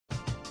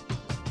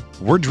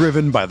We're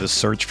driven by the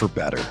search for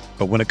better.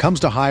 But when it comes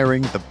to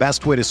hiring, the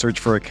best way to search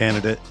for a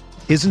candidate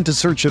isn't to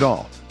search at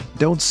all.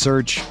 Don't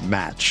search,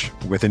 match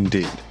with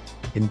Indeed.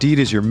 Indeed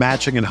is your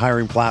matching and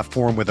hiring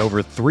platform with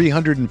over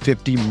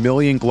 350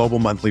 million global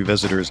monthly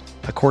visitors,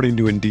 according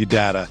to Indeed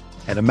data,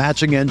 and a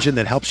matching engine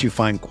that helps you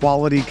find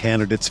quality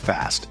candidates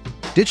fast.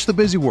 Ditch the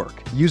busy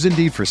work. Use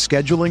Indeed for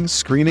scheduling,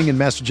 screening, and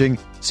messaging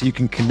so you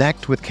can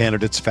connect with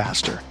candidates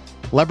faster.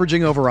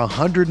 Leveraging over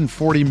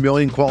 140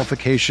 million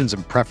qualifications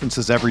and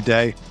preferences every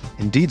day,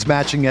 Indeed's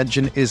matching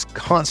engine is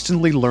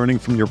constantly learning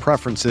from your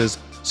preferences,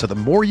 so the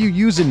more you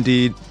use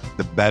Indeed,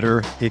 the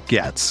better it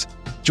gets.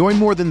 Join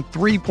more than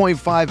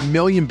 3.5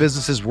 million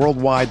businesses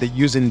worldwide that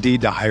use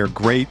Indeed to hire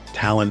great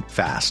talent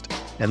fast.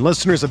 And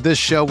listeners of this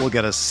show will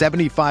get a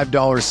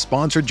 $75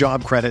 sponsored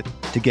job credit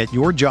to get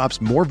your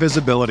jobs more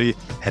visibility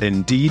at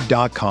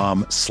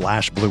Indeed.com/Blue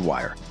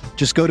Wire.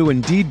 Just go to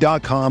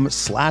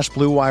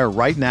Indeed.com/Blue Wire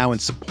right now and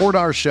support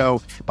our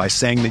show by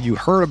saying that you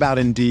heard about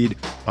Indeed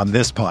on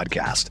this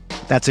podcast.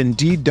 That's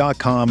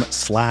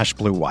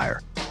Indeed.com/Blue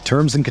Wire.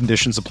 Terms and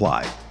conditions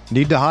apply.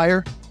 Need to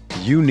hire?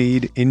 You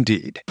need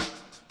Indeed.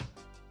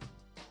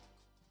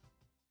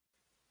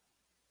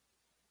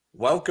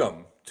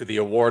 Welcome to the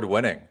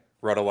award-winning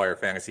RotoWire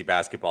Fantasy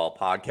Basketball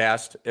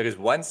Podcast. It is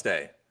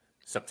Wednesday,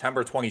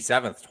 September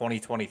 27th,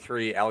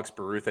 2023. Alex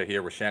Barutha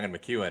here with Shannon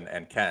McEwen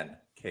and Ken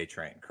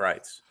K-Train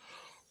Kreitz.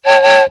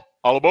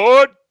 All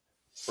aboard!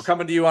 We're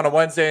coming to you on a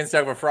Wednesday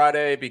instead of a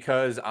Friday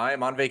because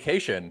I'm on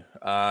vacation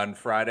on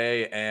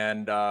Friday,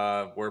 and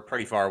we're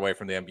pretty far away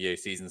from the NBA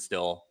season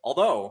still.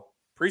 Although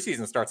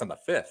preseason starts on the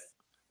 5th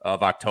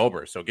of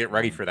October, so get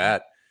ready for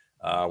that.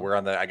 We're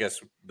on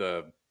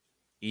the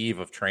eve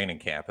of training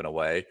camp in a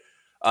way.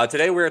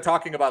 Today we're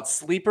talking about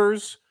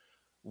sleepers.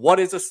 What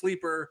is a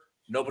sleeper?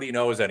 Nobody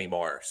knows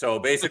anymore. So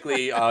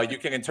basically, you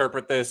can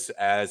interpret this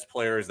as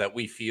players that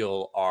we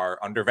feel are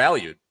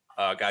undervalued.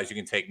 Guys you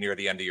can take near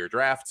the end of your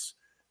drafts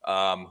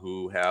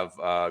who have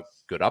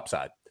good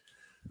upside.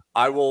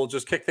 I will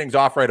just kick things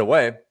off right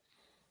away.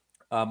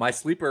 One of my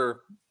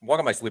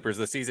sleepers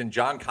this season,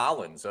 John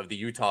Collins of the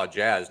Utah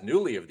Jazz,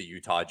 newly of the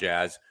Utah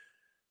Jazz.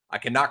 I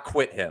cannot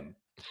quit him.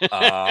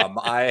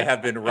 I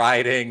have been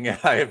riding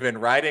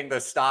the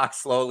stock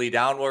slowly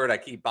downward. I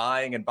keep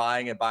buying and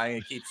buying and buying.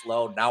 It keeps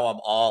low. Now I'm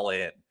all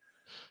in.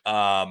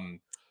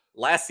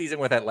 Last season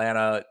with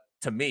Atlanta,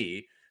 to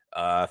me,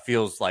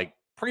 feels like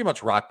pretty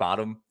much rock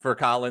bottom for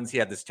Collins. He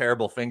had this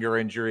terrible finger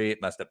injury.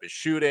 It messed up his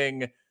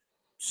shooting,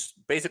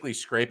 basically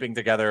scraping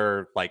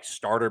together like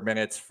starter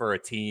minutes for a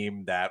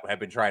team that had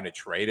been trying to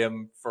trade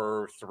him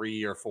for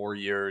 3 or 4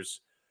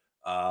 years.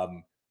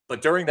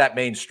 But during that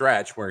main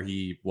stretch where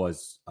he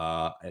was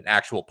an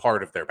actual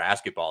part of their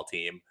basketball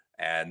team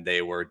and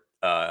they were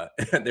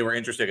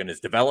interested in his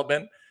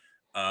development,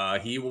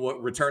 he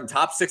returned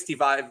top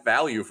 65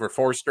 value for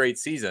 4 straight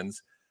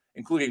seasons,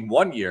 including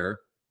 1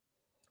 year.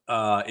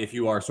 If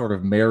you are sort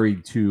of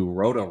married to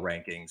Roto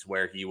rankings,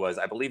 where he was,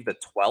 I believe, the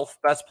 12th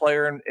best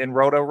player in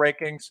Roto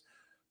rankings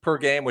per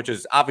game, which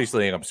is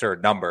obviously an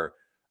absurd number,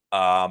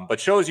 but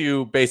shows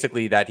you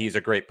basically that he's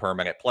a great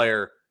permanent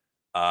player.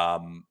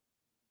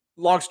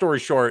 Long story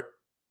short,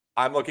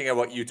 I'm looking at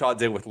what Utah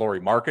did with Lauri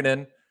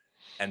Markkanen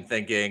and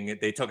thinking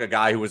they took a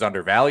guy who was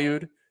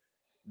undervalued.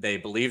 They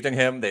believed in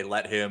him. They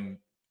let him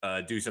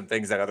do some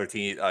things that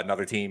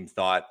another team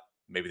thought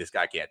maybe this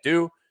guy can't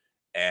do.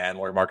 And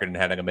Lauri Markkanen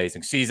had an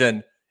amazing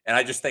season. And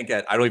I just think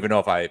I don't even know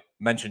if I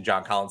mentioned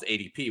John Collins'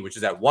 ADP, which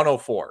is at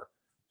 104.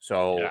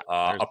 So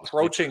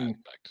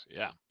approaching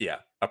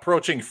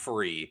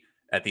free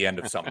at the end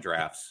of some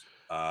drafts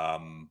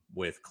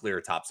with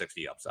clear top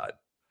 60 upside.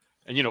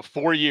 And,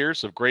 4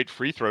 years of great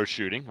free throw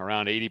shooting,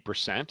 around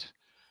 80%.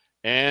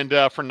 And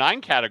for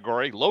 9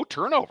 category, low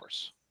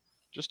turnovers.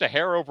 Just a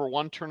hair over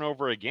 1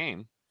 turnover a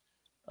game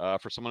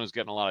for someone who's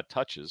getting a lot of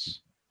touches.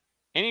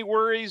 Any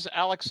worries,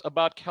 Alex,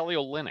 about Kelly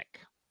Olynyk?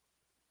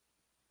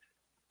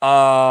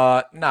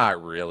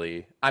 Not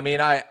really. I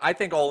mean, I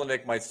think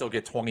Olynyk might still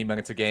get 20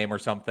 minutes a game or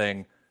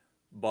something,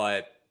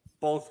 but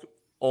both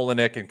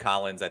Olynyk and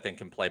Collins, I think,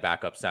 can play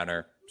backup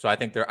center. So I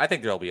think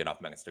there'll be enough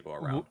minutes to go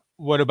around.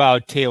 What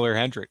about Taylor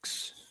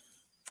Hendricks?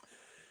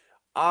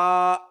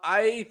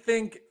 I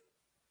think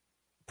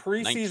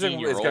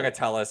preseason is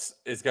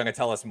going to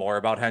tell us more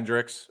about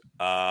Hendricks.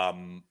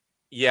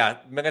 Yeah,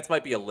 minutes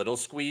might be a little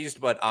squeezed,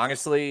 but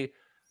honestly,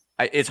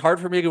 it's hard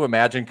for me to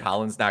imagine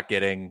Collins not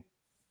getting.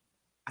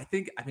 I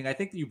think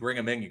you bring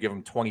him in, you give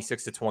him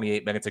 26 to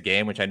 28 minutes a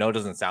game, which I know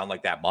doesn't sound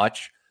like that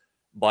much,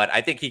 but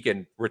I think he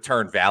can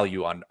return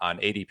value on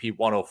ADP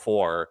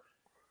 104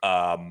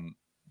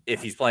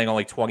 if he's playing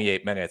only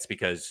 28 minutes,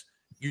 because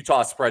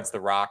Utah spreads the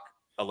rock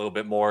a little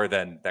bit more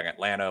than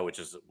Atlanta, which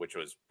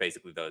was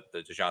basically the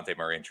DeJounte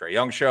Murray and Trae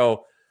Young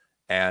show.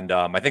 And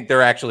I think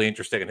they're actually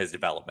interested in his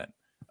development,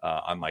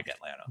 unlike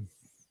Atlanta.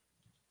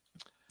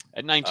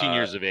 At 19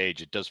 years of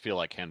age, it does feel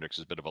like Hendricks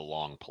is a bit of a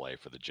long play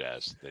for the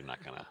Jazz. They're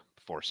not going to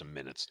force him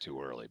minutes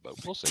too early, but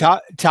we'll see.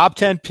 Top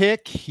 10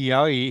 pick. He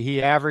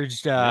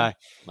averaged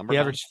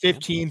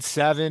 15-7,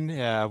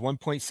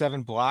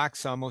 1.7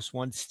 blocks, almost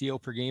 1 steal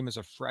per game as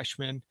a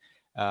freshman.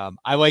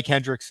 I like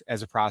Hendricks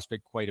as a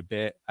prospect quite a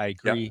bit. I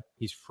agree. Yep.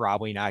 He's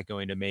probably not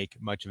going to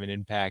make much of an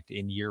impact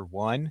in year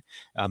one,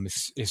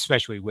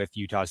 especially with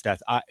Utah's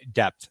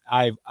depth.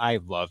 I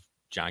love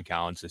John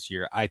Collins this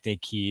year. I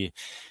think he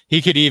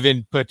could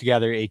even put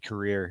together a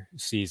career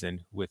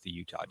season with the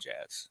Utah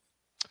Jazz.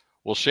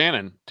 Well,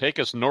 Shannon, take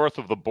us north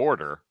of the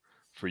border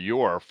for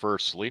your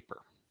first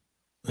sleeper.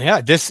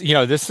 Yeah, this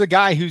is a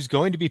guy who's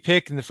going to be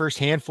picked in the first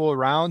handful of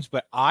rounds,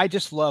 but I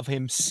just love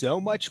him so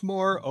much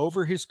more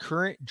over his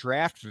current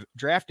draft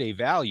day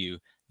value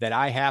that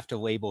I have to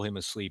label him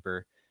a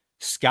sleeper.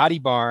 Scotty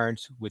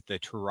Barnes with the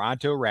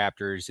Toronto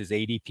Raptors. His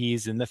ADP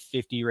is in the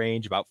 50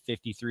 range, about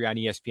 53 on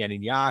ESPN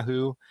and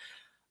Yahoo.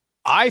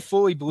 I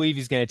fully believe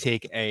he's going to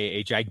take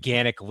a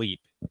gigantic leap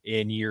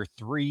in year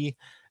 3.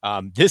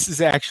 This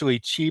is actually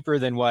cheaper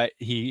than what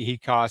he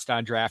cost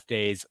on draft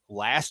days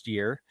last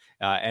year,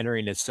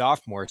 entering his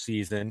sophomore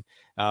season.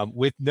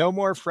 With no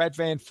more Fred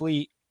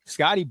VanVleet,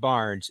 Scotty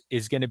Barnes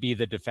is going to be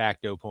the de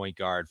facto point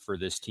guard for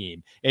this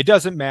team. It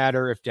doesn't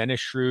matter if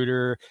Dennis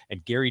Schroeder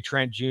and Gary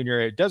Trent Jr.,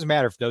 it doesn't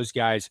matter if those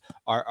guys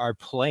are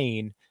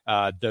playing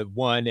the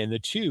 1 and the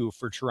 2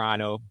 for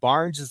Toronto.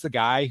 Barnes is the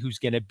guy who's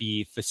going to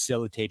be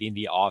facilitating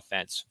the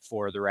offense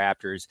for the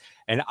Raptors.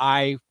 And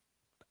I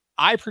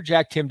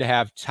project him to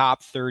have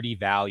top 30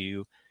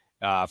 value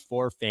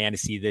for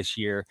fantasy this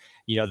year.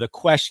 The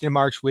question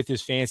marks with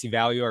his fantasy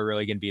value are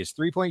really going to be his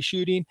 3-point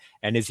shooting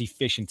and his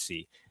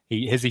efficiency.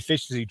 His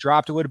efficiency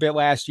dropped a little bit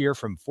last year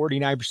from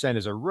 49%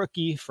 as a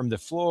rookie from the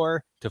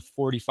floor to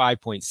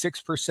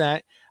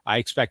 45.6%. I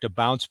expect a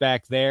bounce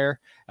back there.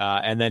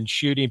 And then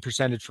shooting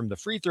percentage from the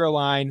free throw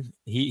line,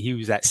 he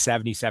was at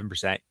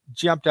 77%,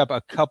 jumped up a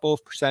couple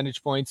of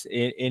percentage points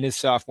in his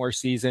sophomore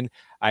season.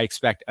 I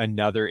expect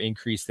another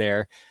increase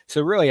there.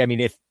 So really, I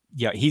mean,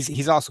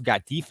 he's also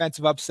got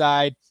defensive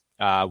upside.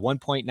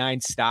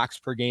 1.9 stocks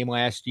per game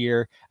last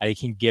year. I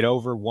can get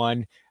over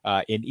 1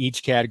 in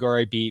each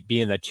category, be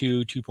in the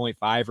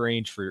 2.5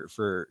 range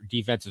for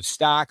defensive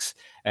stocks.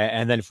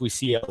 And then if we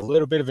see a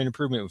little bit of an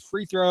improvement with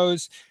free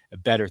throws, a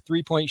better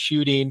 3-point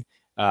shooting,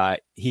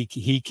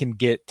 he can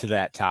get to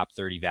that top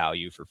 30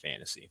 value for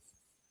fantasy.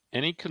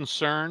 Any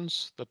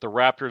concerns that the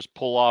Raptors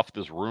pull off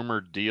this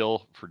rumored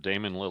deal for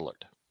Damian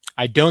Lillard?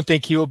 I don't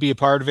think he will be a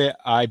part of it.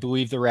 I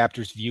believe the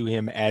Raptors view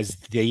him as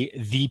the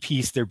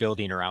piece they're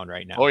building around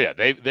right now. Oh yeah,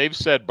 they've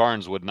said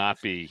Barnes would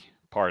not be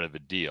part of the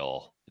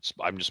deal.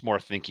 I'm just more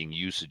thinking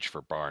usage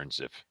for Barnes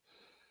if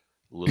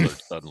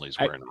Lillard suddenly is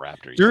wearing a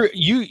Raptor.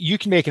 You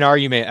can make an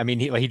argument. I mean,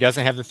 he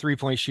doesn't have the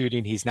 3-point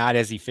shooting. He's not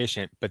as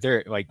efficient, but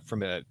they're like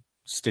from a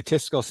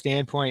statistical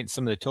standpoint,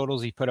 some of the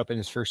totals he put up in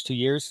his first 2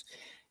 years,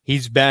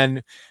 he's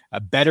been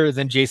better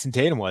than Jason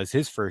Tatum was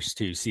his first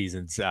 2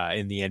 seasons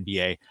in the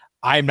NBA.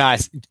 I'm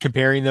not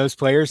comparing those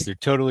players. They're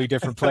totally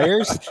different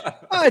players.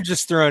 I'm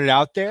just throwing it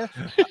out there.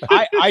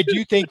 I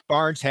do think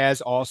Barnes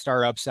has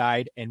all-star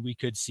upside, and we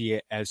could see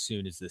it as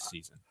soon as this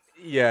season.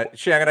 Yeah,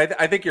 Shannon,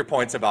 I think your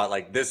points about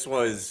like this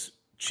was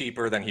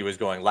cheaper than he was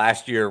going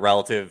last year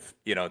relative,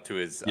 to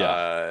his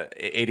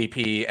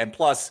ADP. And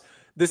plus,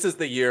 this is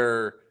the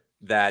year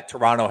that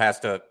Toronto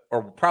has to,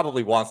 or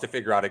probably wants to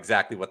figure out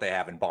exactly what they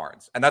have in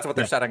Barnes. And that's what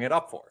they're setting it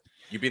up for.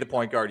 You be the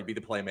point guard, you be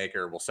the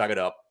playmaker, we'll set it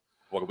up.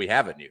 What do we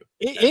have in you?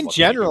 In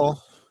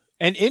general,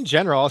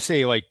 I'll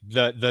say like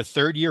the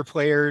third year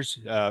players,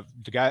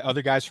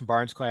 other guys from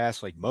Barnes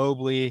class like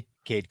Mobley,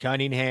 Cade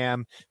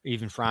Cunningham,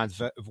 even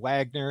Franz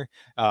Wagner,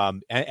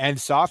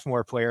 and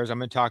sophomore players. I'm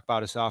going to talk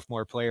about a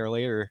sophomore player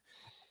later.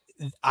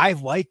 I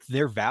like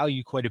their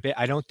value quite a bit.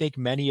 I don't think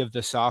many of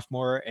the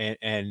sophomore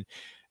and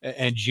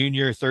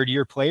junior third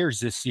year players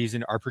this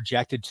season are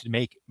projected to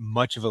make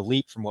much of a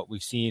leap from what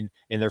we've seen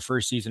in their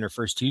first season or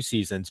first 2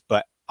 seasons.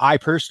 But I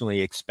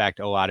personally expect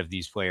a lot of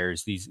these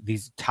players,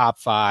 these top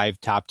 5,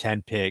 top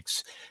 10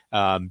 picks,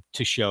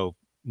 to show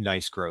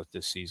nice growth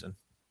this season.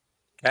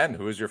 Ken,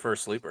 who is your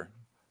first sleeper?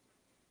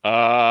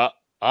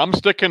 I'm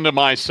sticking to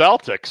my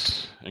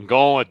Celtics and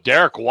going with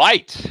Derek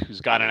White,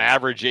 who's got an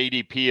average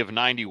ADP of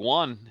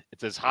 91.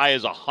 It's as high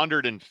as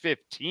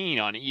 115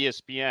 on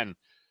ESPN.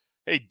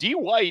 Hey, D.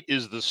 White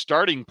is the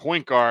starting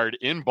point guard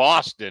in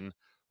Boston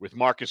with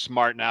Marcus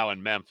Smart now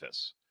in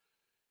Memphis.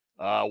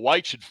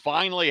 White should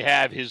finally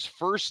have his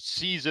first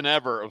season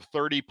ever of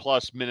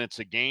 30-plus minutes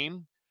a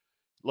game.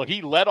 Look,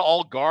 he led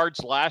all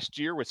guards last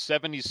year with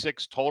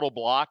 76 total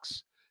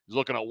blocks. He's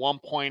looking at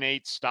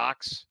 1.8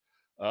 stocks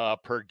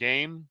per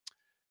game.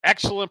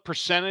 Excellent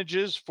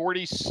percentages,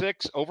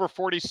 over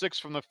 46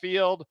 from the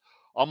field,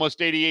 almost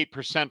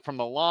 88% from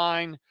the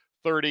line,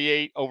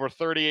 over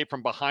 38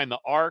 from behind the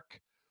arc.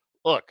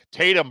 Look,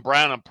 Tatum,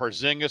 Brown, and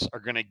Porzingis are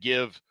going to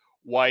give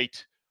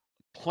White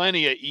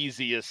plenty of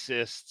easy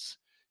assists.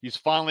 He's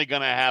finally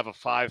going to have a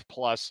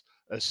 5+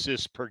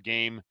 assists per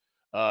game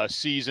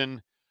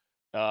season.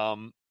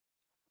 And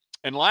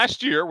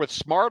last year, with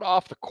Smart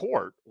off the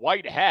court,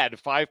 White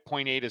had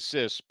 5.8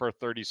 assists per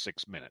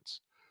 36 minutes.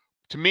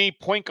 To me,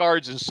 point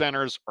guards and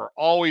centers are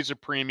always a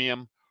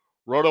premium.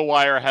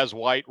 RotoWire has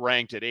White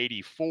ranked at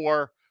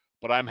 84,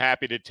 but I'm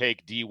happy to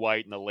take D.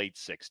 White in the late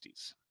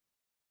 60s.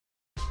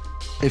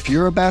 If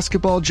you're a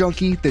basketball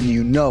junkie, then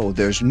you know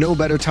there's no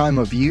better time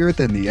of year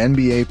than the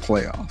NBA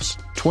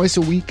playoffs. Twice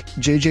a week,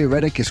 JJ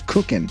Redick is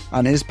cooking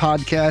on his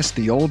podcast,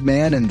 The Old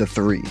Man and the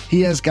Three.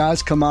 He has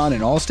guys come on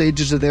in all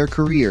stages of their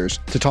careers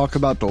to talk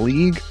about the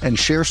league and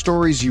share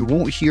stories you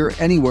won't hear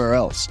anywhere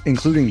else,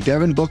 including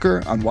Devin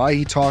Booker on why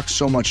he talks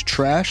so much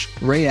trash,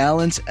 Ray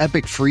Allen's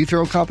epic free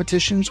throw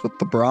competitions with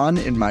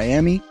LeBron in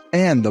Miami,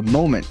 and the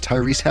moment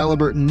Tyrese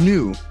Halliburton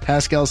knew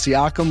Pascal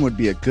Siakam would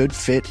be a good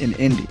fit in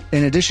Indy.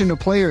 In addition to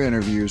player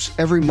interviews,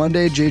 every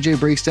Monday JJ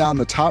breaks down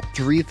the top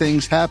 3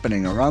 things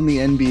happening around the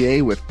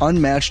NBA with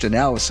unmatched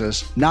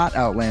analysis, not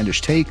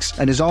outlandish takes,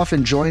 and is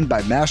often joined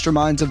by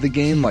masterminds of the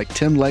game like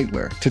Tim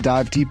Legler to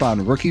dive deep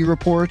on rookie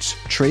reports,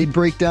 trade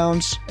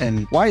breakdowns,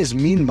 and why is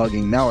mean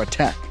mugging now a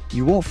tech.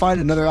 You won't find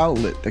another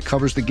outlet that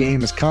covers the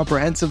game as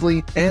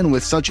comprehensively and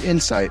with such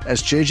insight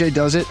as JJ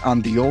does it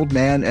on The Old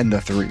Man and the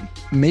Three.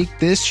 Make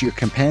this your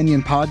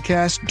companion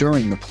podcast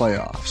during the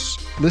playoffs.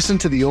 Listen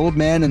to The Old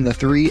Man and the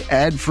Three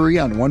ad-free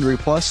on Wondery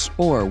Plus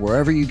or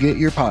wherever you get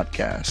your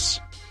podcasts.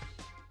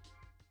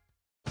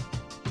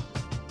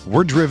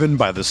 We're driven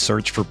by the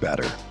search for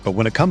better. But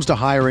when it comes to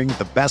hiring,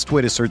 the best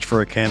way to search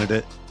for a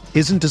candidate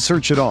isn't to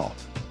search at all.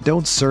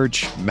 Don't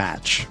search,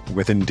 match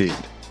with Indeed.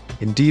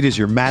 Indeed is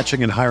your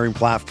matching and hiring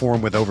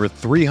platform with over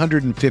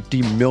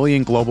 350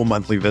 million global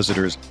monthly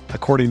visitors,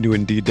 according to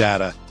Indeed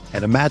data,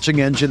 and a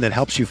matching engine that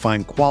helps you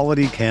find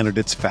quality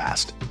candidates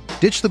fast.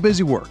 Ditch the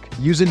busy work.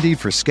 Use Indeed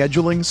for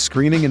scheduling,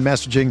 screening, and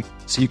messaging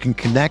so you can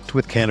connect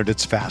with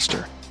candidates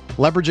faster.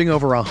 Leveraging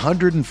over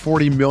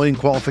 140 million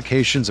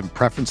qualifications and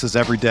preferences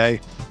every day,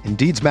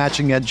 Indeed's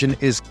matching engine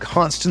is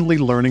constantly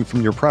learning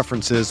from your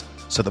preferences,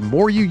 so the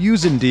more you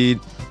use Indeed,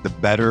 the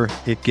better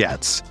it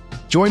gets.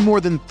 Join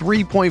more than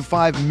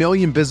 3.5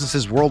 million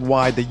businesses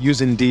worldwide that use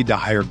Indeed to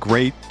hire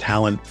great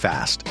talent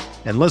fast.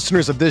 And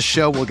listeners of this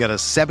show will get a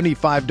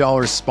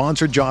 $75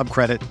 sponsored job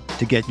credit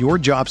to get your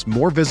jobs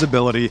more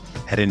visibility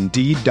at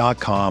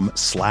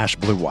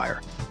Indeed.com/Blue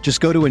Wire. Just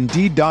go to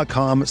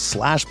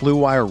Indeed.com/Blue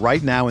Wire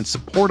right now and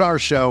support our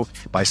show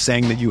by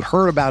saying that you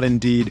heard about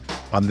Indeed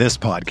on this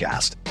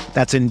podcast.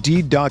 That's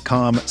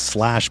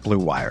Indeed.com/Blue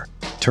Wire.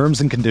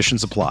 Terms and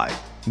conditions apply.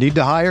 Need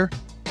to hire?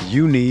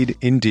 You need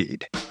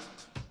Indeed.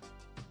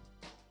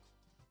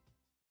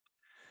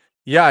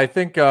 Yeah, I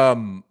think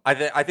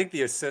I think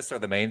the assists are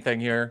the main thing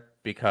here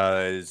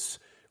because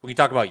when you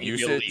talk about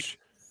usage,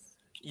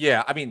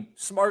 yeah, I mean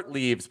Smart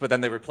leaves, but then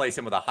they replace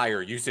him with a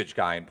higher usage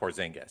guy in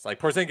Porzingis. Like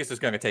Porzingis is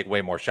going to take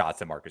way more shots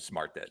than Marcus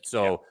Smart did.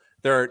 So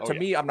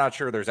me, I'm not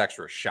sure there's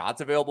extra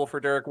shots available for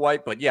Derek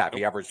White, but yeah, if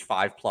he averaged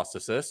 5+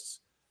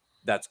 assists,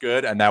 that's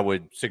good, and that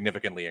would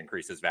significantly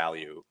increase his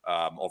value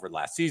over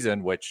last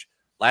season. Which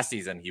last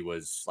season he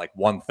was like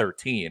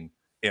 113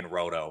 in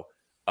Roto.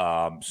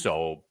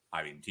 So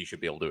I mean, he should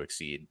be able to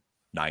exceed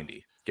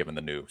 90 given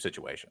the new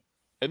situation.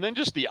 And then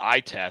just the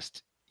eye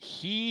test,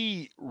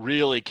 he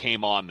really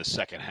came on the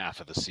second half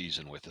of the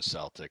season with the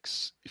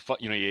Celtics.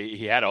 You know,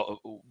 he had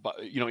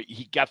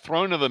he got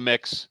thrown into the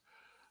mix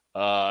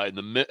at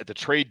the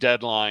trade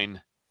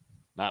deadline,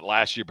 not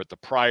last year, but the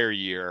prior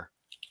year.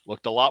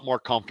 Looked a lot more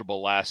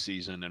comfortable last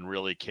season and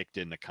really kicked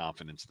into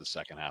confidence the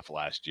second half of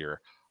last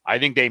year. I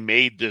think they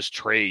made this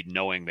trade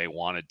knowing they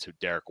wanted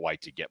Derek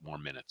White to get more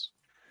minutes.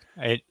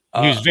 He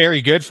was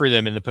very good for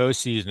them in the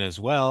postseason as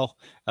well.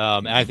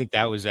 And I think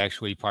that was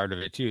actually part of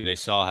it too. They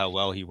saw how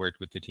well he worked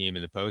with the team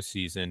in the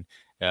postseason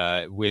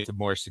with a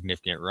more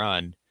significant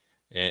run.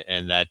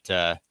 And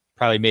that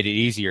probably made it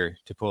easier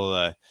to pull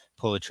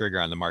the trigger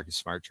on the Marcus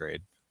Smart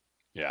trade.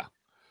 Yeah.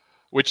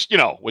 Which,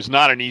 was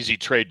not an easy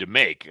trade to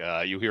make.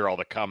 You hear all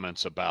the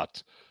comments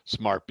about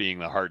Smart being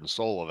the heart and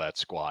soul of that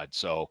squad.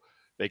 So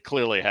they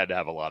clearly had to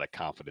have a lot of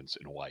confidence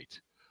in White.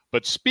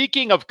 But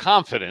speaking of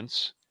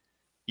confidence,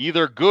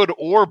 either good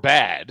or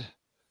bad,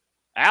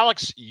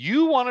 Alex,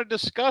 you want to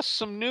discuss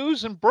some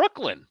news in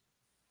Brooklyn.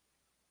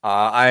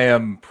 I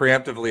am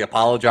preemptively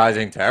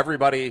apologizing to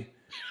everybody.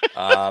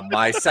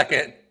 My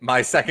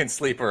second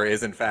sleeper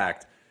is, in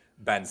fact,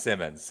 Ben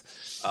Simmons,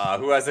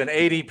 who has an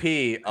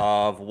ADP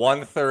of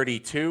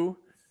 132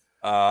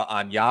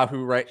 on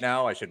Yahoo right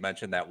now. I should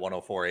mention that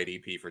 104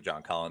 ADP for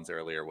John Collins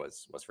earlier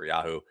was for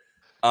Yahoo.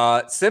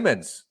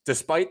 Simmons,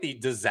 despite the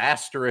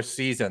disastrous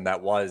season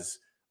that was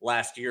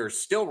last year,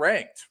 still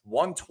ranked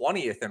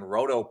 120th in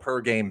Roto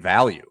per game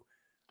value.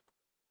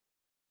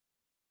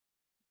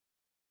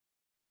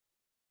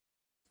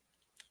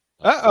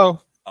 In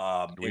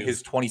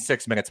his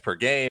 26 minutes per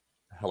game.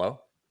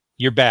 Hello?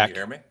 You're back. Can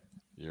you hear me?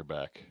 You're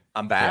back.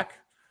 I'm back?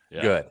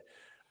 Yeah. Good.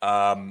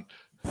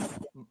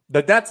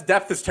 The Nets'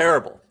 depth is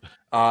terrible.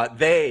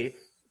 They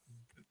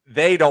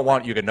don't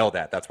want you to know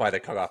that. That's why they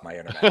cut off my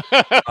internet.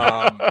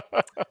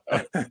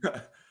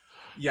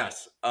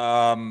 Yes.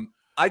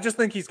 I just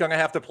think he's going to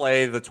have to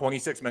play the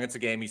 26 minutes a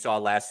game he saw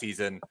last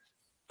season.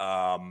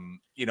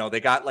 They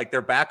got like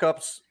their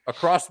backups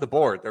across the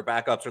board. Their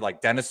backups are like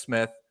Dennis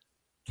Smith,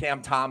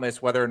 Cam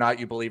Thomas, whether or not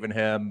you believe in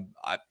him,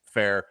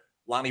 fair.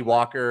 Lonnie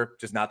Walker,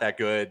 just not that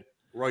good.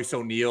 Royce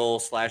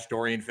O'Neal /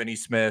 Dorian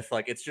Finney-Smith.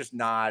 Like, it's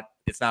not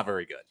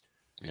very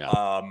good.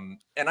 Yeah.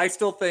 And I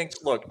still think,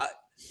 look,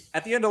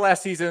 at the end of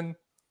last season,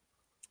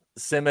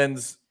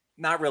 Simmons,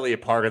 not really a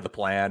part of the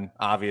plan,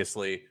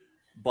 obviously.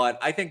 But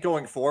I think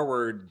going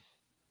forward,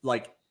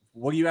 like,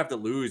 what do you have to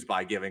lose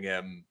by giving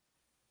him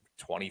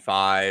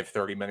 25,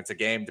 30 minutes a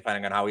game,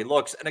 depending on how he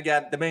looks? And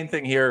again, the main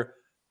thing here,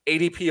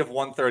 ADP of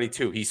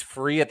 132. He's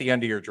free at the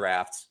end of your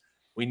drafts.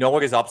 We know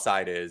what his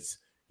upside is.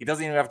 He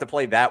doesn't even have to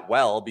play that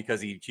well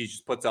because he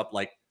just puts up,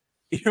 like,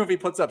 even if he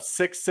puts up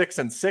 6, 6,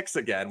 and 6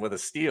 again with a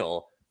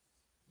steal,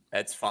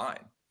 that's fine.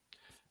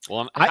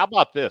 Well, how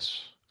about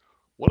this?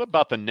 What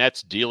about the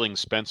Nets dealing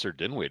Spencer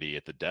Dinwiddie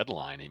at the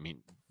deadline? I mean,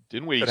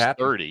 Dinwiddie's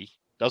 30,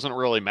 doesn't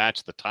really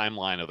match the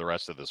timeline of the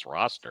rest of this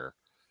roster,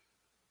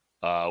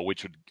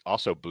 which would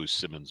also boost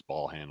Simmons'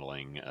 ball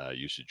handling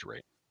usage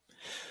rate.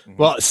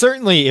 Well,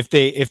 certainly if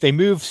they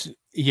move,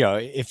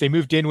 if they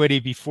move Dinwiddie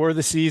before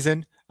the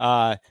season,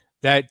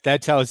 that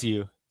tells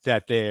you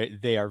that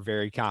they are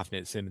very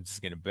confident Simmons is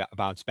going to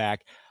bounce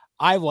back.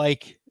 I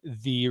like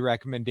the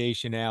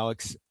recommendation,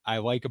 Alex. I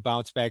like a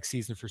bounce back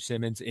season for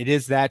Simmons. It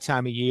is that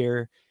time of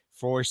year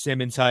for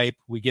Simmons hype.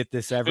 We get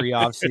this every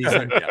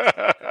offseason.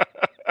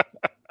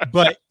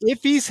 But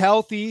if he's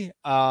healthy,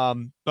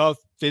 both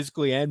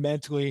physically and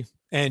mentally,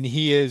 and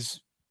he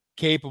is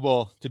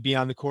capable to be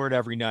on the court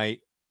every night,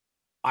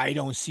 I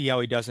don't see how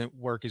he doesn't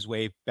work his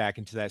way back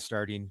into that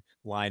starting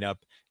lineup.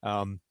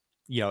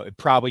 It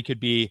probably could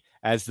be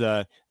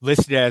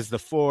listed as the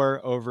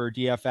 4 over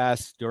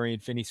DFS, Dorian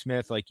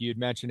Finney-Smith, like you had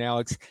mentioned,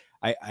 Alex.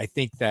 I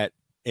think that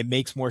it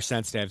makes more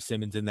sense to have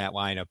Simmons in that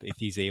lineup if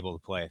he's able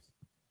to play.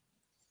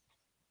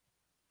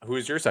 Who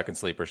is your second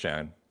sleeper,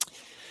 Shannon?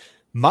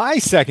 My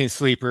second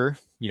sleeper,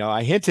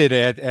 I hinted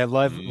at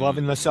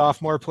loving the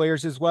sophomore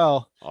players as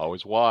well.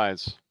 Always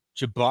wise.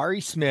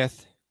 Jabari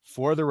Smith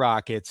for the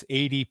Rockets.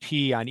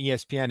 ADP on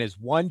ESPN is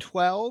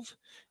 112.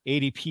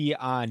 ADP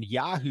on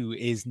Yahoo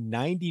is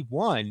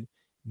 91.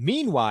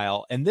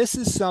 Meanwhile, and this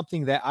is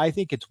something that I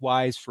think it's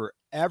wise for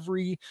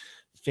every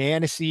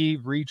fantasy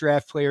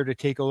redraft player to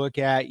take a look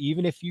at,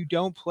 even if you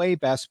don't play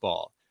best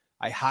ball.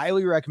 I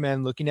highly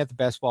recommend looking at the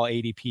best ball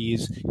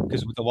ADPs,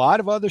 because with a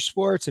lot of other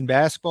sports and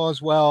basketball as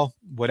well,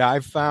 what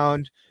I've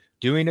found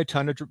doing a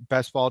ton of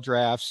best ball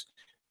drafts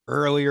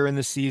earlier in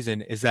the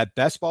season is that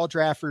best ball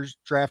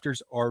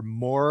drafters are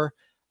more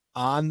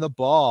on the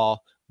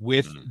ball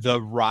with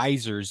the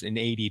risers in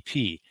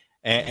ADP.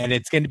 And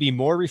it's going to be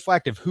more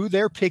reflective. Who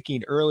they're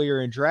picking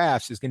earlier in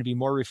drafts is going to be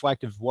more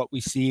reflective of what we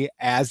see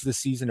as the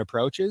season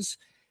approaches.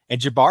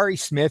 And Jabari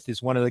Smith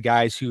is one of the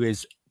guys who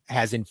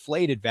has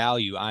inflated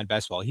value on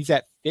best ball. He's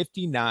at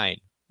 59,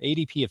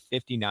 ADP of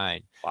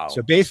 59. Wow.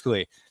 So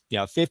basically,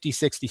 50,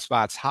 60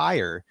 spots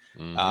higher,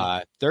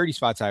 30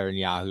 spots higher than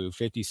Yahoo,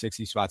 50,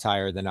 60 spots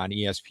higher than on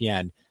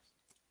ESPN.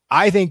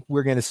 I think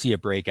we're going to see a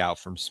breakout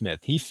from Smith.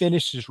 He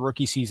finished his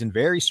rookie season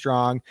very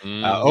strong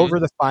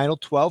over the final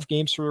 12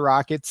 games for the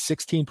Rockets,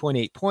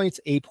 16.8 points,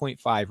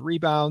 8.5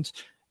 rebounds,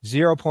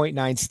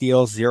 0.9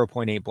 steals,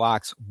 0.8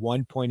 blocks,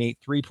 1.8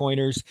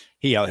 3-pointers.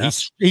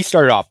 He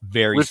started off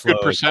very slow. With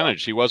good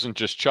percentage. He wasn't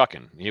just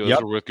chucking. He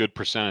was with good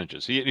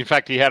percentages. In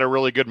fact, he had a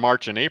really good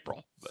March and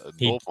April.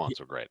 Both months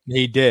were great.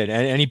 He did.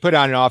 And he put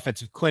on an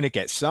offensive clinic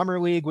at Summer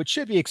League, which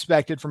should be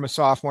expected from a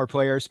sophomore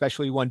player,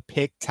 especially one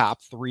picked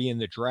top 3 in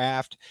the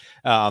draft.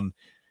 But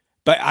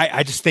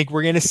I just think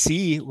we're going to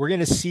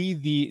see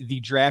the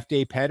draft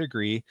day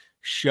pedigree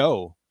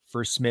show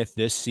for Smith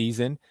this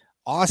season.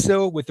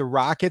 Also, with the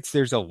Rockets,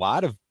 there's a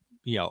lot of,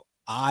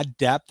 odd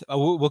depth.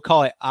 We'll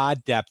call it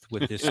odd depth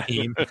with this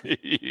team.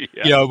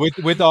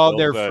 With all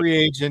their free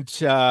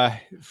agent,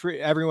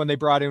 everyone they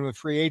brought in with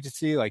free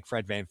agency, like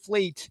Fred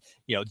VanVleet,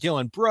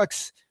 Dylan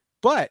Brooks.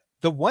 But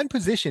the one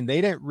position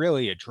they didn't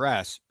really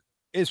address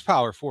is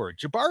power forward.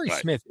 Jabari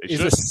Smith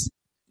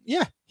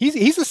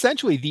he's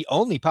essentially the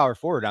only power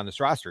forward on this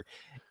roster.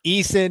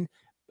 Eason,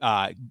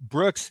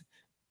 Brooks,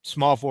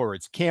 small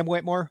forwards. Cam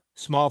Whitmore,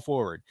 small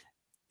forward.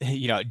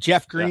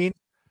 Jeff Green,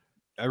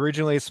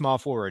 originally a small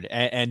forward,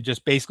 and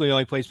just basically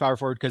only plays power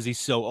forward because he's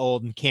so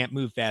old and can't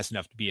move fast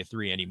enough to be a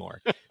 3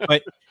 anymore.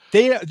 But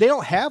they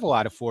don't have a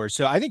lot of forwards,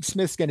 so I think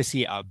Smith's going to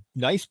see a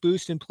nice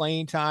boost in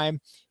playing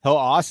time. He'll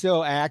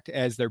also act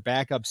as their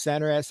backup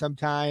center at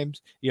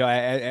sometimes,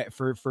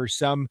 for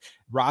some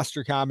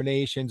roster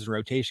combinations and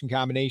rotation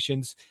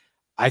combinations.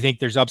 I think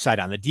there's upside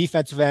on the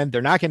defensive end.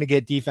 They're not going to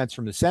get defense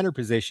from the center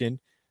position,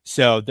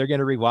 so they're going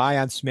to rely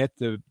on Smith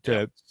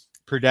to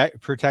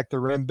protect the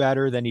rim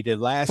better than he did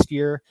last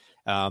year.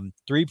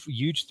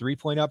 Huge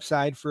 3-point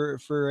upside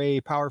for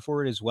a power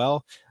forward as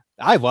well.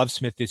 I love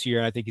Smith this year.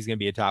 And I think he's going to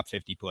be a top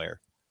 50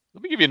 player.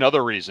 Let me give you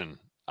another reason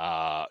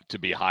to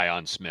be high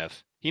on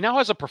Smith. He now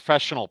has a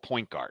professional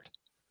point guard.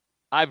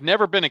 I've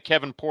never been a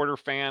Kevin Porter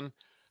fan.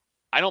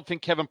 I don't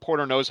think Kevin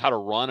Porter knows how to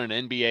run an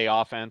NBA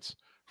offense.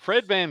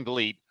 Fred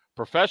VanVleet,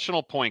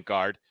 professional point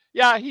guard.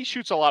 Yeah, he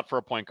shoots a lot for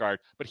a point guard,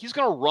 but he's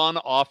going to run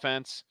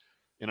offense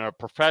in a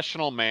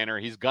professional manner.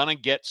 He's going to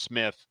get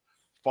Smith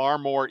far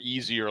more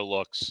easier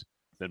looks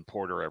than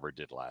Porter ever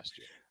did last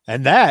year.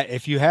 And that,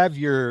 if you have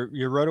your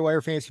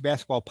RotoWire Fantasy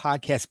Basketball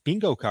Podcast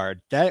bingo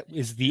card, that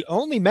is the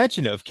only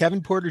mention of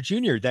Kevin Porter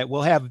Jr. that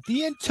we'll have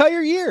the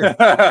entire year.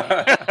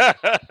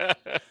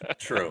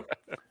 True.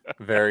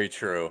 Very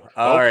true.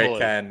 All right,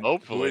 Ken.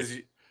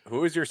 Hopefully.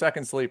 Who is your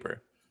second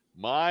sleeper?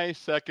 My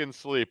second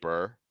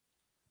sleeper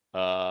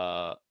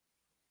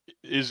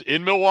is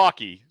in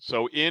Milwaukee.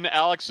 So in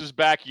Alex's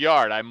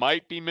backyard. I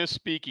might be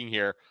misspeaking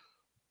here,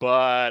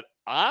 but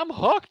I'm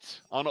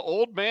hooked on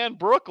old man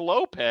Brook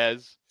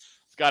Lopez.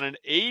 He's got an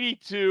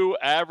 82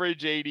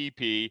 average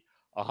ADP,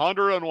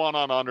 101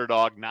 on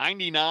Underdog,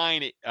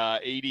 99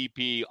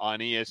 ADP on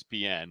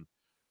ESPN.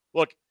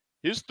 Look,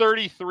 his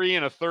 33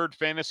 and a third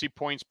fantasy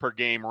points per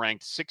game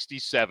ranked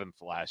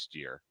 67th last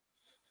year.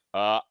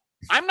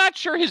 I'm not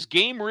sure his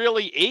game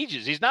really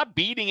ages. He's not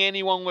beating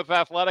anyone with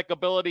athletic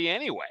ability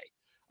anyway.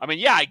 I mean,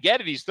 yeah, I get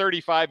it. He's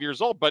 35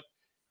 years old, but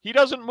he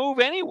doesn't move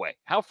anyway.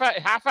 How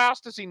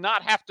fast does he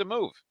not have to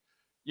move?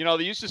 You know,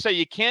 they used to say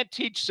you can't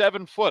teach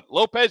 7 foot.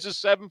 Lopez is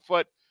 7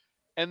 foot,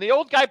 and the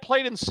old guy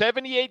played in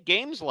 78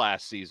 games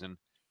last season.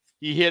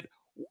 He hit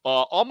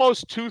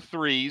almost 2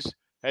 threes,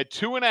 had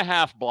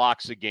 2.5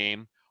 blocks a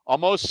game,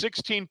 almost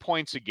 16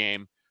 points a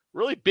game.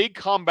 Really big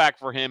comeback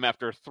for him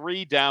after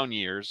 3 down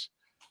years.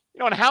 You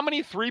know, and how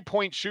many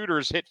three-point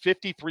shooters hit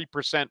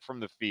 53% from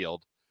the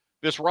field?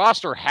 This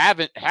roster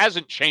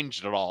hasn't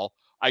changed at all.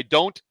 I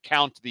don't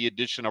count the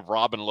addition of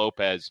Robin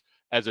Lopez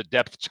as a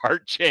depth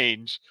chart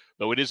change,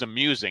 though it is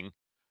amusing.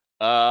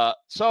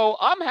 So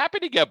I'm happy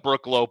to get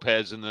Brook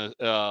Lopez in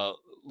the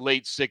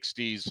late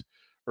 60s,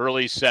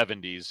 early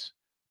 70s.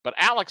 But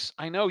Alex,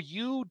 I know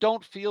you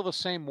don't feel the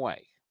same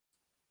way.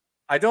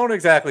 I don't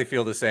exactly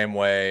feel the same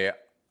way.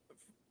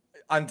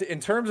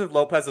 In terms of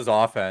Lopez's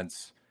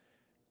offense,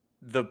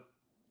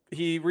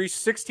 he reached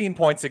 16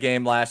 points a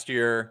game last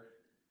year,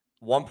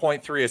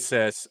 1.3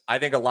 assists. I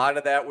think a lot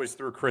of that was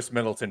through Chris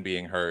Middleton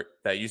being hurt.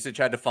 That usage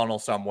had to funnel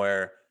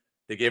somewhere.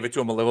 They gave it to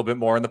him a little bit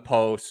more in the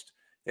post.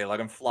 They let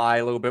him fly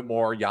a little bit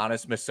more.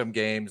 Giannis missed some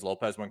games.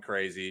 Lopez went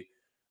crazy.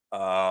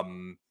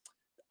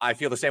 I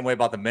feel the same way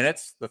about the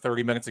minutes, the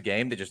 30 minutes a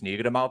game. They just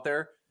needed him out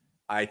there.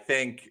 I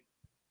think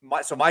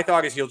my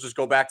thought is he'll just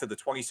go back to the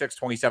 26,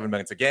 27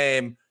 minutes a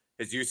game.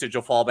 His usage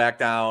will fall back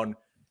down.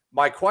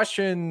 My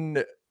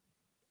question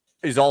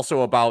is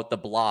also about the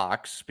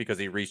blocks because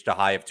he reached a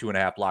high of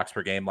 2.5 blocks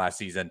per game last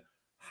season.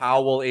 How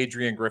will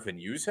Adrian Griffin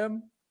use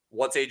him?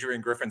 What's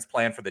Adrian Griffin's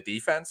plan for the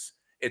defense?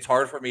 It's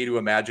hard for me to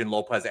imagine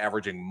Lopez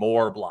averaging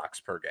more blocks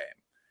per game.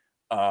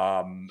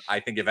 I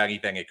think if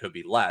anything, it could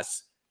be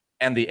less.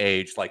 And the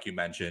age, like you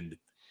mentioned,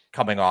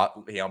 coming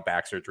off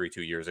back surgery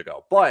 2 years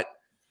ago. But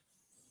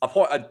a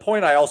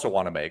point I also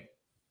want to make,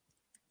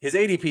 his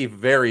ADP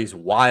varies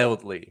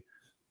wildly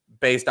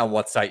based on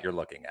what site you're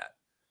looking at.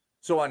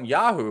 So on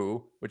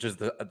Yahoo, which is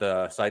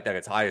the site that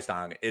it's highest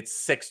on,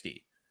 it's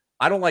 60.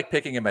 I don't like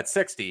picking him at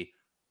 60.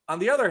 On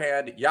the other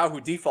hand,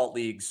 Yahoo default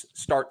leagues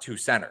start 2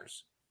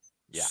 centers.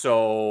 Yeah.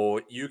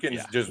 So you can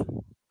just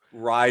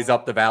rise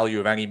up the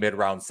value of any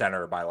mid-round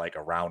center by like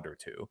a round or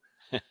 2.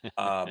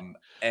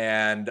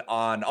 And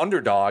on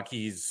Underdog,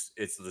 it's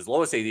his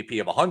lowest ADP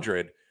of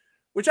 100,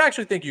 which I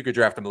actually think you could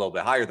draft him a little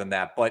bit higher than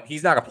that, but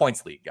he's not a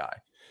points league guy.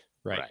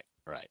 Right.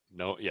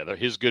 No,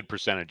 his good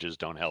percentages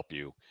don't help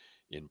you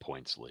in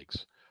points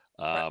leagues.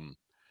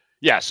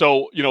 Yeah,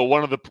 so,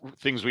 one of the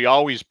things we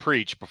always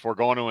preach before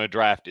going to a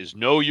draft is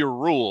know your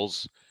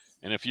rules.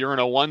 And if you're in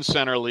a 1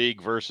 center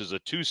league versus a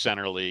 2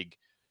 center league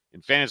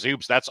in fantasy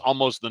hoops, that's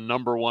almost the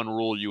number one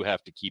rule you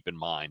have to keep in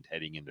mind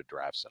heading into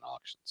drafts and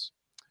auctions.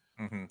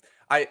 Mm-hmm.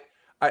 I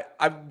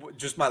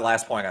just my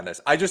last point on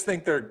this. I just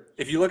think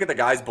if you look at the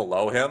guys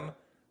below him,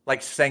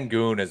 like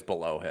Sengun is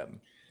below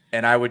him,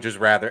 and I would just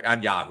rather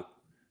on Yahoo,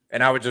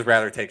 and I would just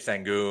rather take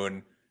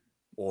Sengun,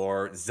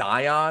 or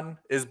Zion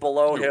is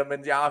below him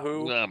in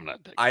Yahoo. No, I'm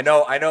not. I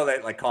know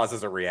that like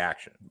causes a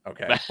reaction.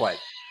 Okay, but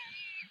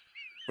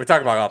we're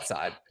talking about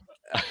upside.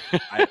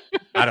 I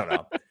don't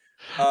know.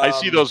 I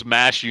see those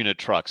MASH unit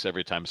trucks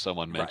every time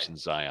someone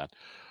mentions Zion.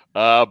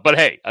 But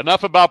hey,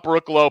 enough about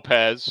Brook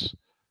Lopez.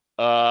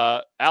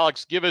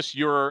 Alex, give us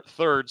your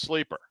third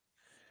sleeper.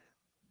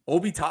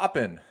 Obi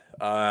Toppin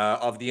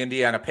of the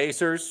Indiana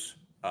Pacers,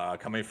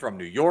 coming from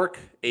New York,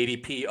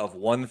 ADP of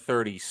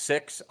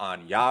 136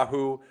 on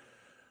Yahoo.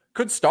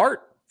 Could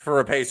start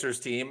for a Pacers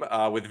team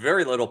with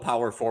very little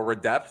power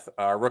forward depth.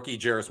 Rookie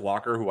Jarris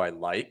Walker, who I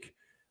like.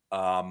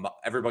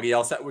 Everybody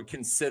else that would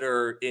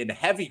consider in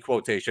heavy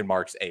quotation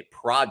marks a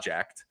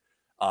project.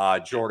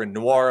 Jordan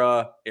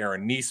Nwora,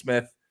 Aaron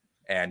Nesmith,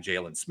 and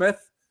Jalen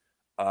Smith.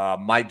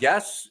 My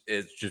guess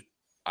is just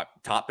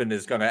Toppin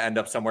is going to end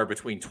up somewhere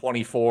between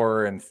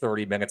 24 and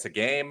 30 minutes a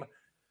game.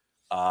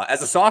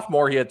 As a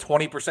sophomore, he had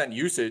 20%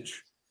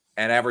 usage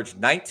and averaged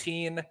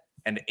 19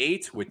 and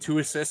 8 with 2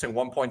 assists and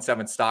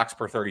 1.7 stocks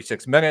per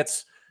 36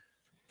 minutes.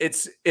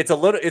 It's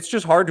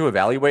just hard to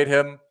evaluate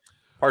him,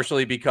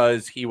 partially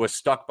because he was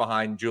stuck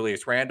behind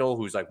Julius Randle,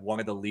 who's like one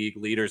of the league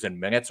leaders in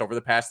minutes over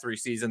the past 3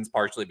 seasons,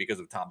 partially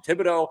because of Tom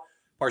Thibodeau,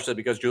 partially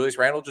because Julius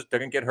Randle just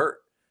didn't get hurt.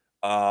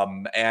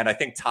 And I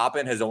think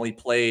Toppin has only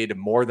played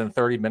more than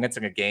 30 minutes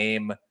in a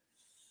game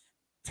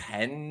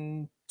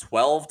 10,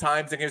 12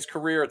 times in his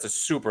career. It's a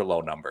super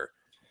low number.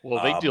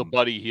 Well, they deal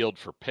Buddy Hield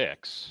for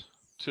picks,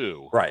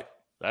 too. Right.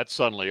 That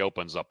suddenly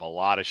opens up a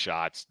lot of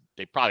shots.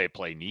 They probably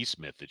play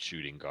Neesmith at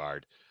shooting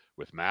guard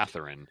with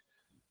Mathurin.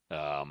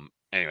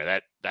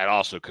 Anyway, that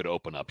also could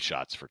open up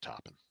shots for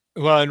Toppin.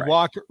 Well, and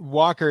right.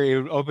 Walker,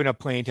 it would open up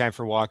playing time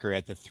for Walker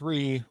at the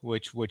 3,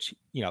 which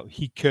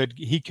he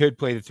could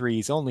play the 3.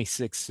 He's only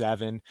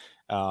 6'7".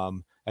 I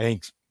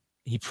think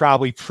he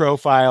probably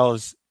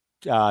profiles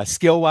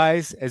skill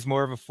wise as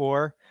more of a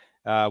 4,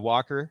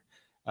 Walker.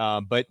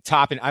 But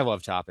Toppin, I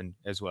love Toppin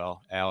as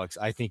well, Alex.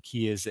 I think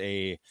he's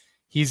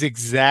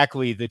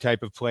exactly the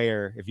type of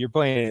player. If you're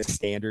playing in a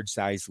standard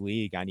size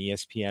league on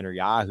ESPN or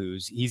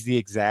Yahoo's, he's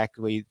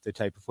exactly the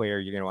type of player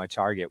you're going to want to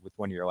target with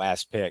one of your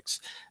last picks.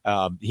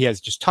 He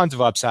has just tons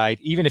of upside.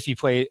 Even if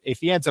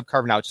he ends up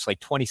carving out just like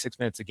 26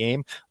 minutes a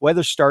game,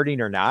 whether starting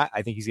or not,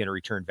 I think he's going to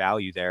return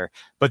value there.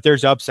 But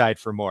there's upside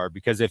for more,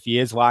 because if he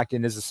is locked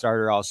in as a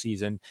starter all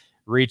season,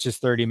 reaches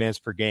 30 minutes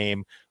per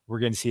game, we're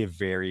going to see a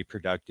very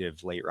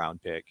productive late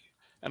round pick.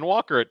 And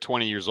Walker at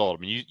 20 years old,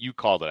 I mean, you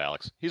called it,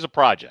 Alex. He's a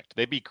project.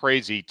 They'd be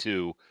crazy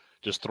to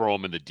just throw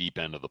him in the deep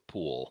end of the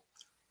pool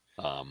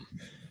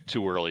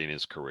too early in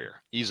his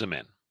career. Ease him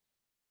in.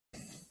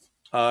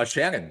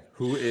 Shannon,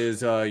 who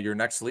is your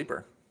next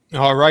sleeper?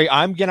 All right,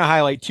 I'm going to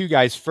highlight 2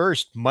 guys.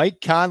 First,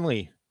 Mike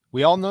Conley.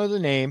 We all know the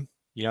name.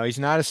 He's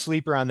not a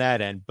sleeper on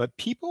that end, but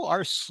people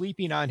are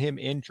sleeping on him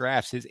in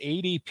drafts. His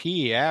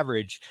ADP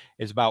average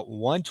is about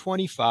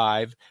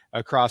 125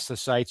 across the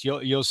sites.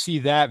 You'll see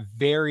that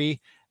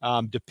vary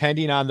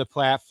depending on the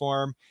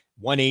platform.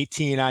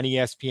 118 on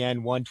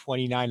ESPN,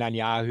 129 on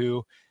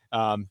Yahoo,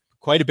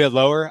 quite a bit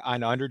lower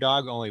on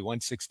Underdog, only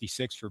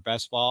 166 for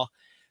Best Ball.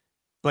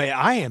 But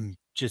I am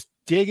just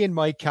digging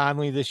Mike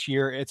Conley this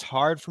year. It's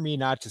hard for me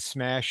not to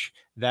smash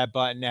that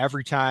button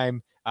every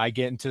time I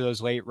get into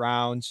those late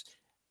rounds.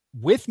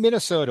 With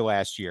Minnesota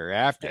last year,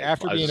 after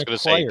being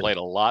acquired, he played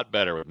a lot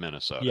better with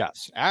Minnesota.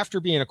 Yes,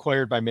 after being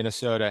acquired by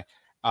Minnesota,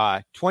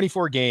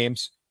 24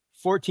 games,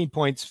 14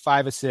 points,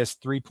 5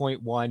 assists,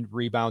 3.1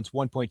 rebounds,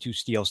 1.2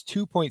 steals,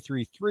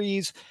 2.3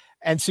 threes,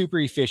 and super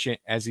efficient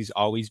as he's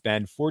always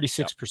been.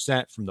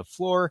 46% from the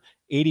floor,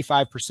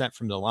 85%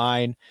 from the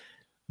line.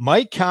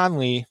 Mike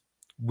Conley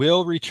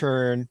will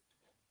return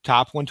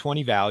top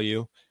 120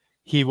 value.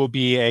 He will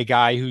be a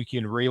guy who you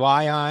can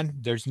rely on.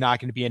 There's not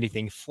going to be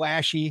anything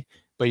flashy,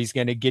 but he's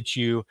going to get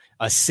you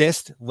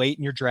assist late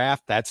in your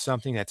draft. That's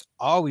something that's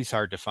always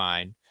hard to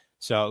find.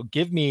 So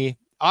give me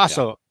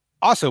also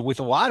with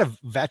a lot of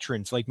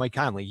veterans like Mike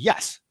Conley.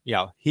 Yes.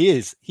 He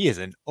is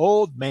an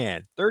old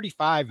man,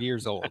 35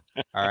 years old.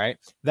 All right.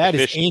 That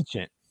is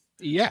ancient.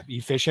 Yeah.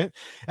 Efficient.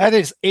 That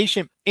is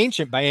ancient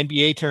by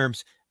NBA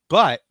terms,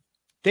 but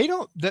they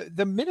don't,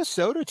 the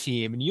Minnesota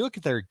team, and you look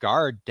at their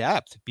guard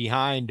depth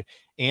behind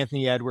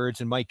Anthony Edwards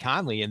and Mike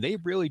Conley, and they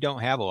really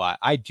don't have a lot.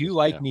 I do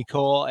like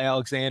Nickeil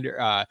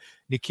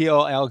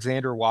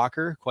Alexander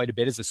Walker quite a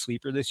bit as a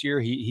sleeper this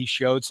year. He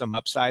showed some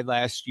upside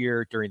last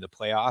year during the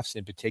playoffs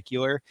in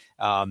particular,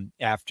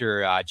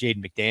 after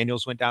Jaden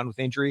McDaniels went down with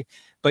injury.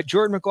 But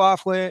Jordan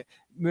McLaughlin,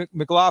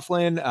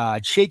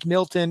 Shake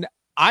Milton,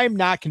 I'm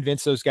not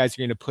convinced those guys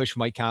are going to push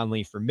Mike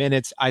Conley for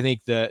minutes. I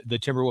think the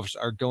Timberwolves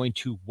are going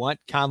to want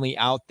Conley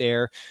out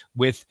there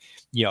with,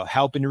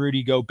 helping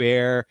Rudy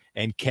Gobert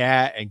and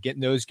Cat and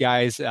getting those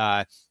guys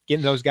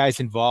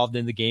involved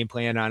in the game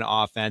plan on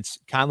offense.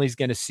 Conley's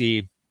going to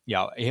see,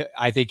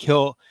 I think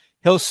he'll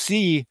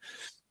see,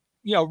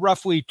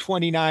 roughly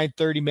 29,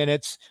 30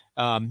 minutes.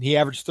 He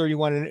averaged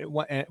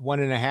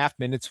 31.5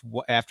 minutes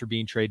after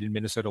being traded in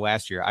Minnesota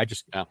last year. I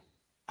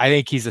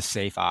think he's a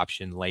safe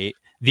option late.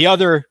 The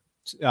other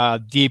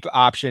deep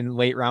option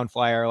late round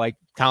flyer like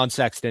Colin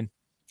Sexton.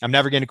 I'm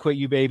never going to quit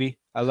you, baby.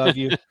 I love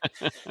you.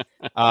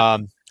 I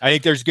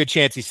think there's a good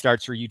chance he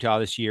starts for Utah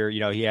this year.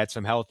 He had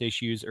some health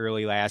issues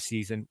early last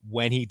season.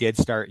 When he did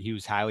start, he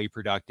was highly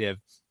productive.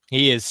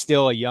 He is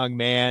still a young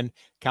man.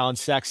 Colin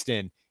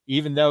Sexton,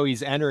 even though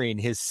he's entering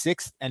his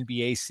 6th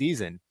NBA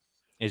season,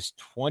 is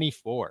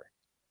 24.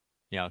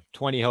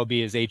 20, he'll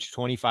be his age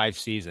 25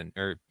 season,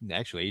 or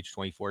actually age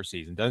 24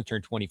 season. Doesn't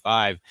turn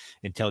 25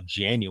 until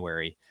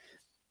January.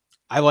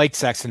 I like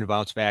Sexton to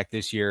bounce back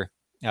this year.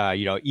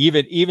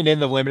 Even in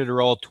the limited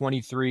role,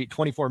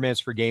 24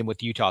 minutes per game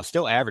with Utah,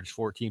 still averaged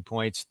 14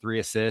 points, 3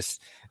 assists,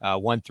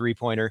 1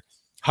 3-pointer.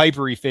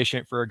 Hyper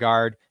efficient for a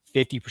guard,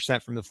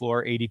 50% from the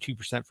floor,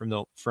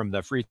 82% from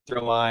the free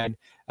throw line.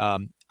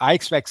 I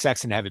expect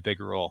Sexton to have a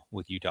bigger role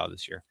with Utah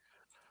this year.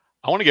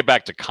 I want to get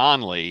back to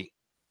Conley.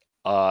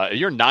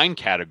 Your 9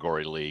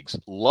 category leagues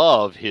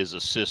love his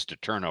assist to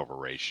turnover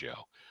ratio.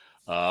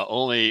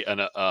 Only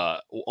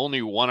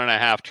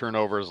 1.5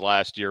 turnovers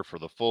last year for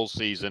the full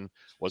season,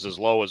 was as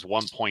low as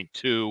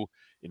 1.2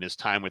 in his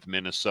time with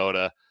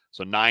Minnesota.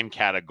 So 9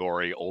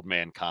 category, old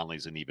man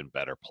Conley's an even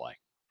better play.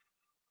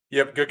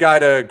 Yep, good guy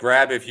to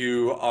grab if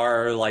you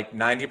are like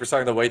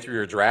 90% of the way through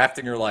your draft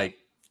and you're like,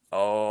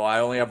 Oh, I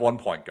only have one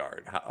point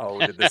guard. How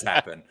did this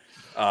happen?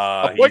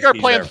 A point guard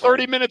he's playing there for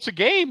 30 me. minutes a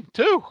game,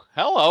 too.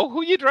 Hello.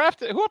 Who you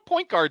drafted? Who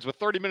point guards with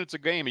 30 minutes a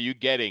game are you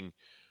getting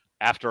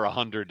after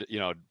 100,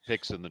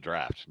 picks in the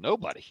draft?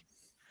 Nobody.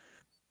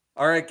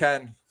 All right,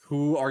 Ken.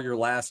 Who are your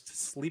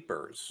last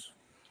sleepers?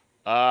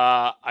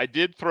 I'm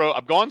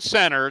going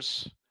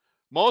centers,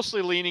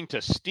 mostly leaning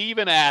to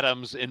Steven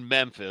Adams in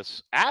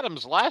Memphis.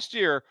 Adams last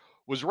year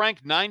was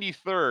ranked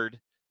 93rd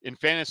in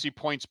fantasy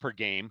points per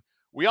game.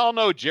 We all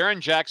know Jaren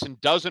Jackson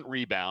doesn't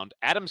rebound.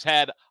 Adams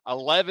had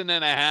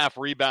 11.5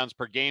 rebounds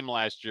per game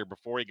last year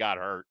before he got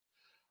hurt.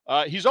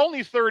 He's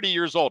only 30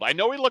 years old. I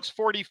know he looks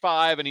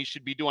 45 and he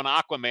should be doing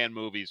Aquaman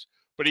movies,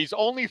 but he's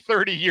only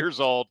 30 years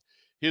old.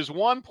 His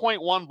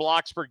 1.1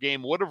 blocks per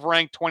game would have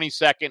ranked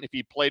 22nd if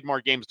he played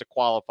more games to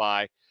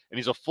qualify, and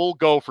he's a full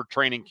go for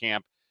training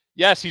camp.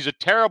 Yes, he's a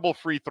terrible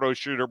free throw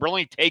shooter, but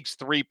only takes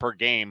 3 per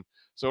game,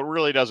 so it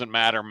really doesn't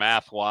matter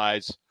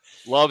math-wise.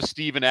 Love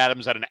Steven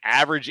Adams at an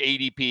average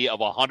ADP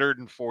of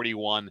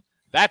 141.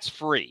 That's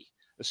free,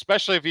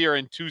 especially if you're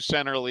in 2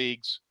 center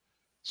leagues.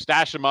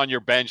 Stash him on your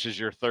bench as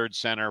your third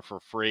center for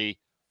free.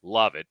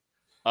 Love it.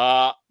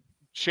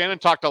 Shannon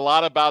talked a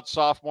lot about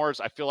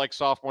sophomores. I feel like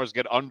sophomores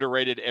get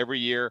underrated every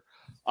year.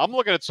 I'm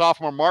looking at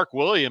sophomore Mark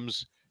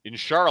Williams in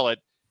Charlotte.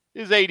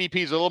 His ADP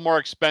is a little more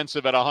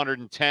expensive at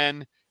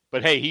 110,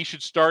 but hey, he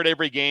should start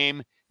every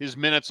game. His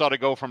minutes ought to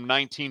go from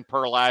 19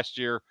 per last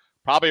year,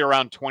 probably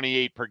around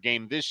 28 per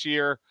game this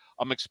year.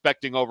 I'm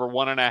expecting over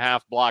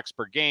 1.5 blocks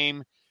per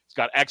game. He's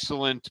got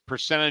excellent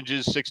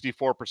percentages,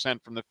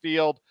 64% from the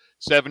field,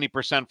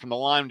 70% from the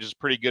line, which is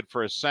pretty good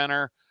for a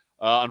center.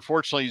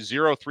 Unfortunately,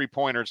 0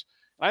 3-pointers.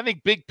 I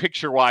think big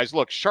picture-wise,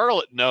 look,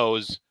 Charlotte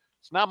knows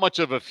it's not much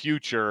of a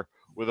future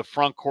with a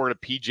front court of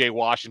P.J.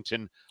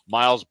 Washington,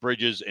 Miles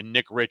Bridges, and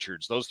Nick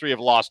Richards. Those 3 have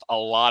lost a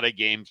lot of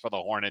games for the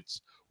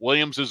Hornets.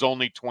 Williams is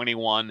only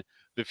 21.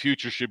 The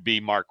future should be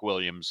Mark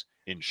Williams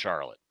in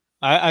Charlotte.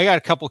 I got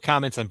a couple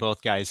comments on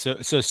both guys.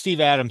 So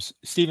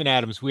Steven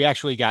Adams, we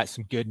actually got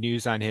some good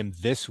news on him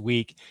this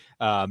week.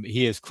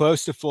 He is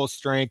close to full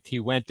strength.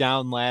 He went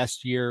down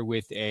last year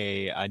with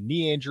a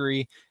knee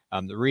injury.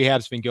 The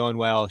rehab's been going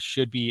well,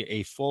 should be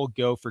a full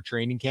go for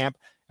training camp.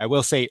 I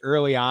will say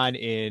early on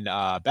in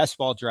best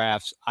ball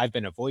drafts, I've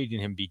been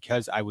avoiding him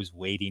because I was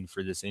waiting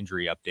for this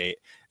injury update.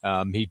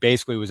 He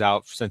basically was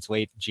out since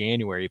late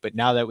January, but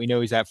now that we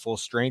know he's at full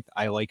strength,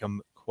 I like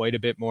him quite a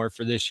bit more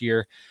for this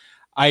year.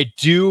 I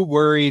do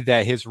worry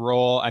that his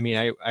role,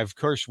 I of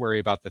course worry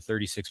about the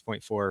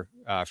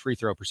 36.4 free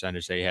throw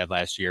percentage that he had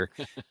last year.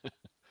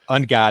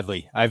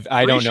 Ungodly. I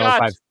don't know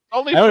if I've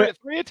only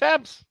 3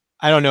 attempts.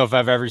 I don't know if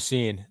I've ever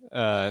seen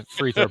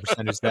free throw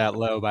percentage that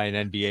low by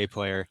an NBA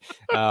player.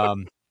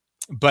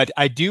 But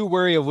I do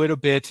worry a little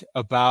bit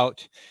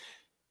about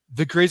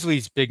the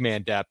Grizzlies' big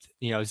man depth.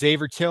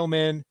 Xavier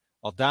Tillman,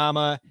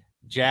 Aldama,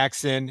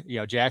 Jackson.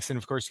 Jackson,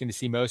 of course, is going to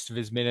see most of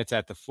his minutes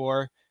at the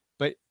 4.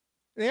 But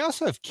they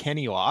also have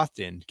Kenny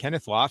Lofton.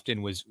 Kenneth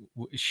Lofton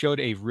showed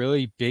a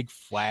really big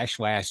flash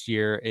last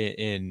year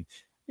in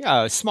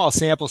a small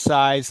sample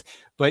size.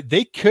 But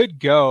they could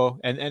go,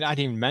 and I didn't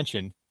even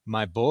mention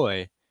my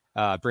boy,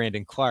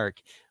 Brandon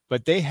Clark,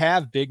 but they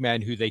have big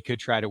men who they could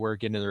try to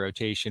work into the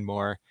rotation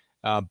more.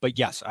 But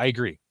yes, I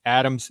agree.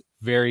 Adams,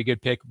 very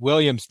good pick.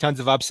 Williams, tons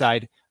of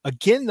upside.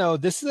 Again, though,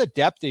 this is a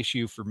depth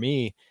issue for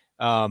me.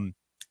 I'm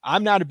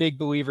not a big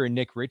believer in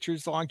Nick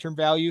Richards' long-term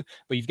value,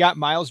 but you've got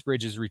Miles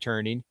Bridges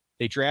returning.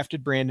 They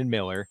drafted Brandon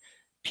Miller.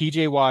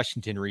 PJ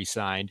Washington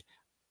re-signed.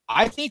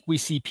 I think we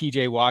see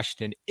PJ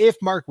Washington, if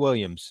Mark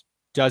Williams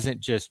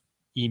doesn't just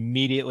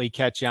immediately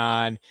catch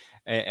on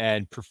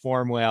and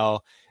perform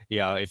well,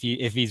 if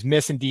he's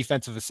missing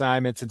defensive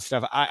assignments and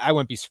stuff, I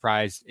wouldn't be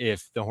surprised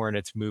if the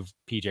Hornets move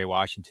PJ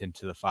Washington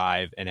to the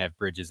 5 and have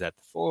Bridges at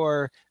the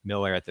 4,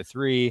 Miller at the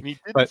 3. He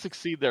didn't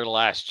succeed there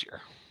last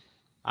year.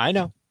 I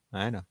know.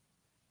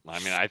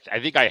 I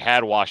think I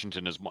had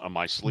Washington as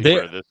my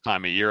sleeper this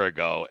time a year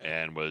ago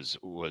and was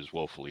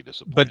woefully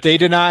disappointed. But they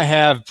did not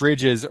have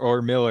Bridges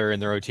or Miller in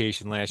the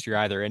rotation last year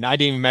either, and I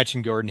didn't even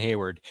mention Gordon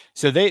Hayward.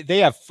 So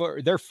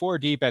they're 4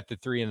 deep at the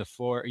 3 and the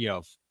 4.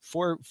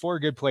 Four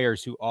good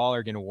players who all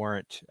are going to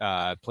warrant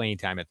playing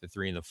time at the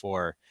 3 and the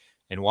 4.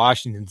 And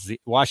Washington's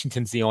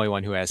the only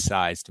one who has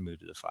size to move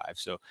to the 5.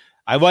 So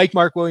I like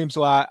Mark Williams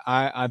a lot.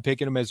 I'm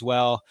picking him as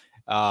well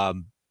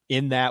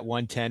in that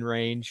 110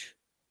 range.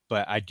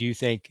 But I do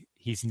think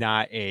he's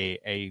not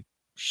a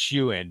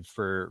shoo-in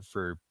for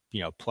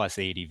plus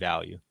 80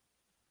 value.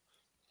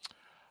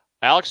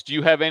 Alex, do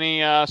you have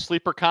any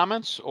sleeper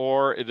comments,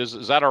 or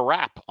is that a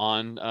wrap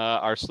on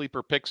our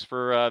sleeper picks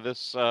for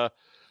this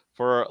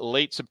for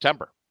late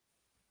September?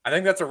 I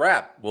think that's a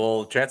wrap.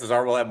 Well, chances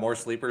are we'll have more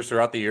sleepers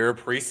throughout the year.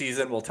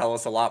 Preseason will tell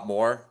us a lot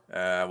more.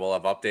 We'll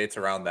have updates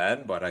around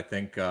then, but I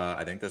think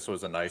this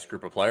was a nice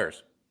group of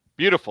players.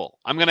 Beautiful.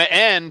 I'm going to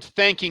end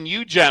thanking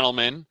you,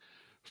 gentlemen,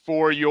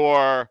 for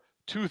your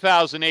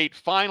 2008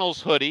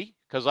 finals hoodie,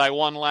 because I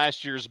won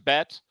last year's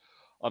bet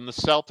on the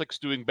Celtics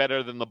doing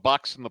better than the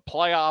Bucks in the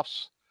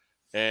playoffs.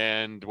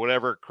 and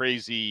whatever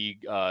crazy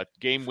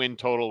game win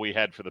total we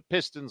had for the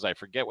Pistons. I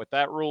forget what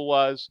that rule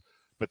was.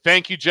 But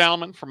thank you,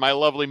 gentlemen, for my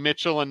lovely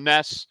Mitchell and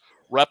Ness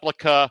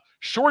replica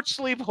short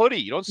sleeve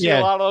hoodie. You don't see a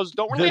lot of those.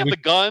 Don't really have the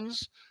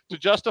guns to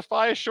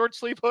justify a short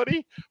sleeve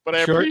hoodie, but I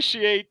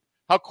appreciate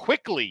how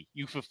quickly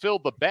you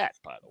fulfilled the bet,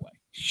 by the way.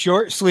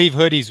 Short sleeve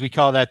hoodies, we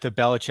call that the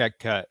Belichick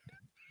cut.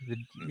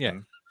 Yeah.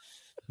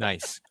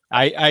 Nice.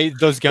 I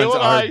those guns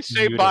are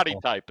same body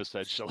type,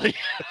 essentially.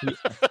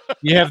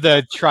 You have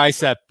the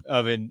tricep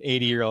of an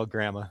 80-year-old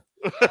grandma.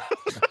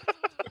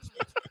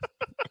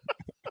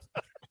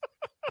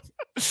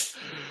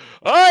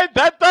 All right,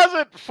 that does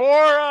it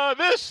for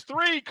this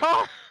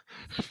 3-car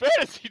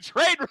fantasy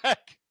trade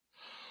wreck.